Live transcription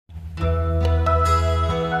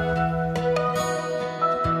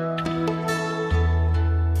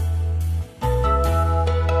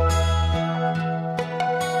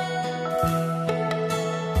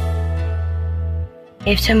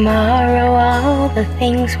If tomorrow all the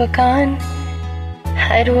things were gone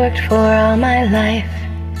I'd worked for all my life,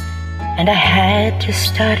 and I had to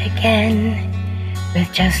start again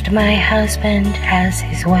with just my husband as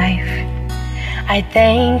his wife. I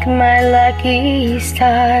thank my lucky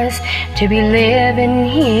stars to be living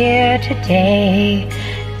here today,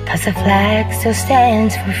 'cause the flag still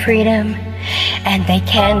stands for freedom, and they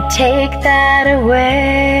can't take that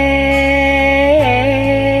away.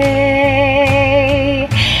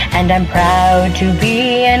 And I'm proud to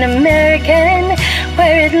be an American,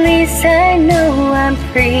 where at least I know I'm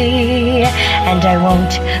free. And I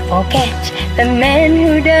won't forget the men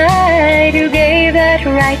who died, who gave that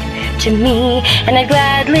right to me. And I'd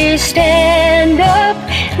gladly stand up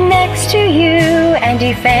next to you and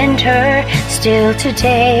defend her still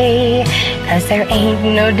today, 'cause there ain't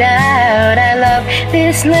no doubt I love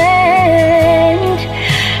this land.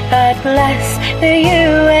 God bless the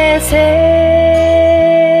USA.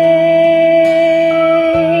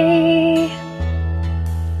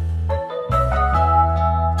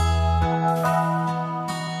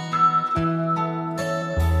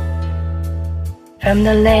 From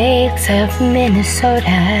the lakes of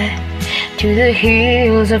Minnesota to the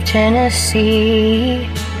hills of Tennessee,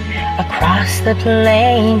 across the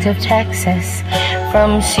plains of Texas,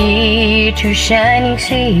 from sea to shining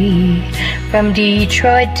sea, from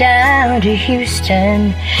Detroit down to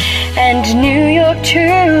Houston and New York to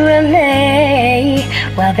LA.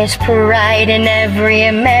 Well, there's pride in every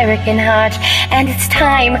American heart, and it's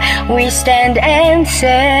time we stand and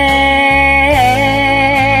say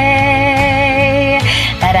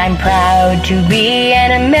that I'm proud to be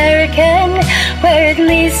an American, where at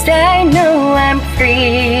least I know I'm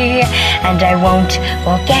free. And I won't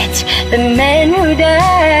forget the men who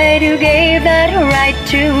died, who gave that right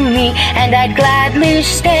to me. And I'd gladly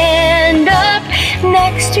stand up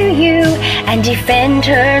next to you and defend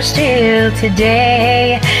her still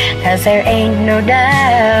today, 'cause there ain't no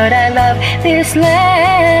doubt I love this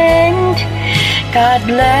land. God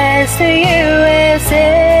bless the USA.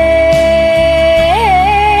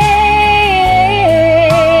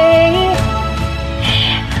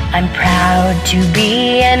 I'm proud to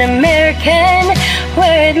be an American,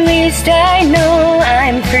 where at least I know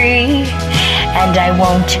I'm free. And I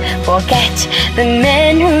won't forget the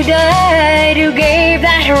men who died, who gave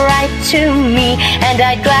that right to me. And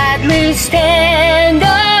I'd gladly stand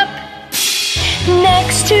up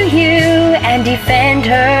next to you and defend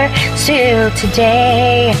her still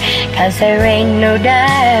today, 'cause there ain't no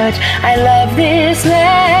doubt I love this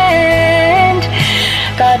land.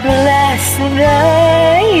 God bless the